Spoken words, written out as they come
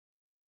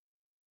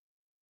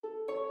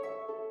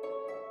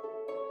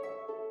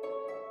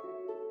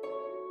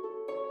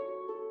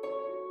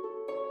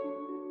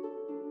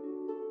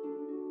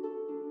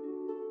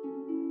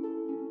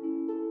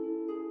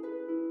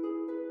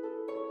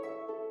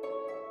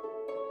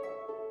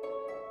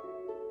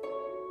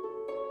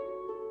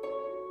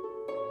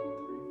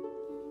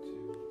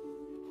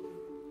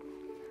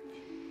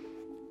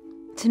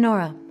To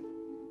Nora,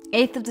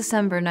 8th of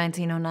December,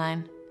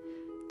 1909,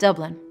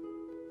 Dublin.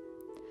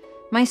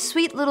 My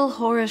sweet little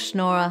whorish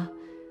Nora,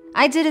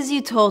 I did as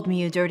you told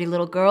me, you dirty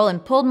little girl,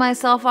 and pulled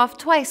myself off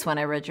twice when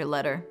I read your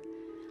letter.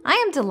 I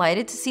am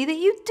delighted to see that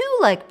you do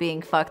like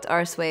being fucked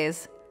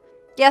arseways.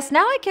 Yes,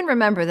 now I can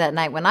remember that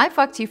night when I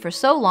fucked you for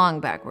so long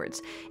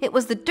backwards. It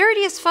was the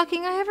dirtiest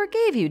fucking I ever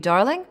gave you,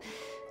 darling.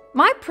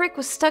 My prick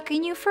was stuck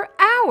in you for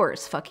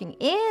hours, fucking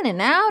in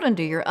and out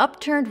under your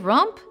upturned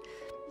rump.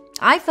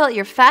 I felt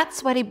your fat,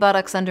 sweaty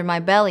buttocks under my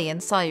belly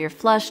and saw your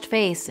flushed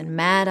face and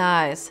mad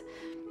eyes.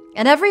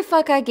 And every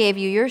fuck I gave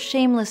you, your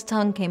shameless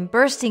tongue came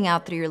bursting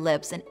out through your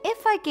lips, and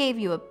if I gave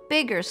you a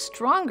bigger,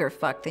 stronger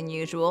fuck than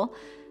usual,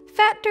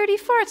 fat, dirty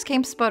farts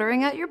came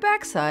sputtering out your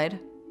backside.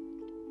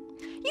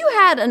 You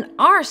had an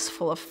arse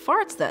full of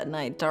farts that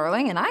night,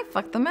 darling, and I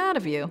fucked them out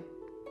of you.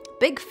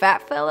 Big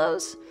fat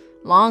fellows,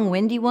 long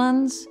windy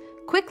ones,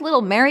 quick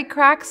little merry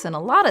cracks, and a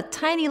lot of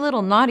tiny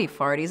little naughty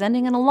farties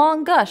ending in a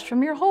long gush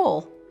from your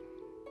hole.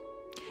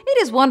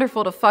 It is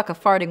wonderful to fuck a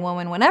farting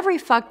woman when every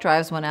fuck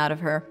drives one out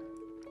of her.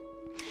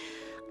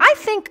 I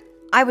think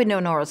I would know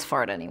Nora's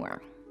fart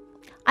anywhere.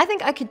 I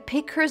think I could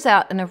pick hers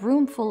out in a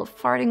room full of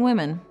farting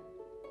women.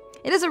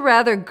 It is a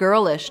rather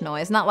girlish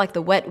noise, not like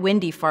the wet,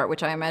 windy fart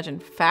which I imagine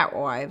fat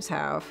wives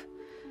have.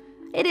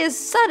 It is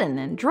sudden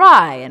and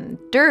dry and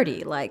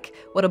dirty, like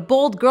what a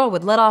bold girl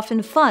would let off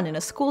in fun in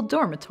a school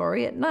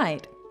dormitory at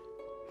night.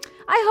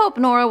 I hope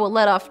Nora will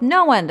let off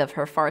no end of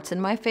her farts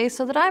in my face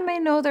so that I may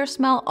know their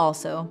smell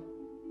also.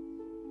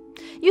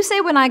 You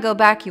say when I go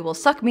back you will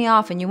suck me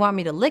off and you want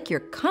me to lick your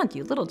cunt,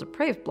 you little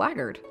depraved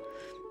blackguard.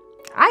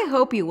 I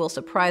hope you will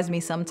surprise me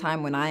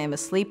sometime when I am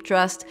asleep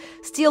dressed,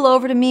 steal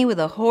over to me with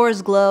a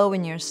whore's glow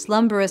in your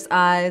slumberous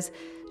eyes,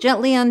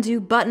 gently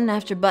undo button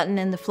after button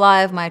in the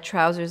fly of my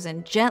trousers,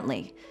 and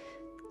gently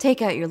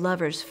take out your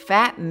lover's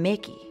fat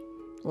Mickey,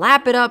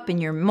 lap it up in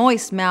your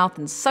moist mouth,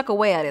 and suck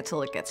away at it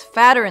till it gets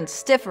fatter and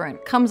stiffer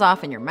and comes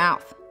off in your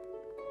mouth.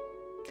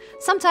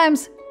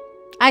 Sometimes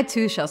I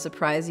too shall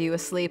surprise you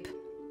asleep.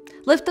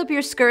 Lift up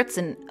your skirts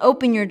and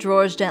open your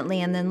drawers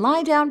gently, and then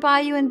lie down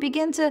by you and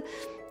begin to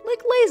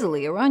lick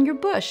lazily around your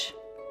bush.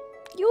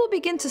 You will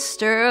begin to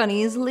stir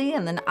uneasily,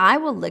 and then I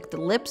will lick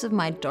the lips of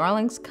my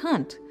darling's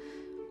cunt.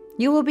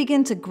 You will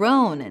begin to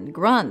groan and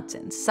grunt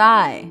and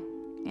sigh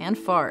and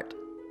fart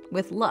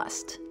with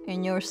lust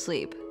in your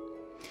sleep.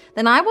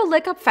 Then I will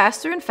lick up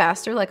faster and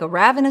faster like a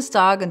ravenous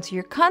dog until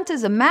your cunt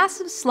is a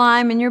mass of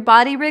slime and your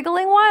body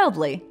wriggling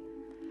wildly.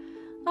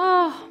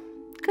 Oh,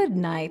 good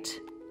night,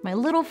 my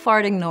little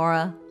farting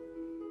Nora,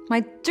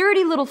 my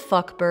dirty little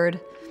fuckbird.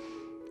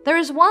 There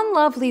is one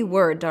lovely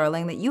word,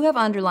 darling, that you have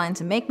underlined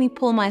to make me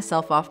pull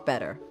myself off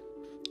better.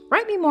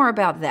 Write me more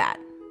about that.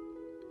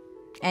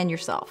 And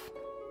yourself.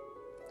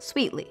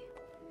 Sweetly.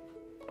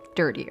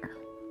 Dirtier.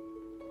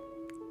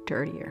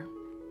 Dirtier.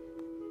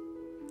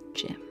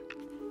 Jim.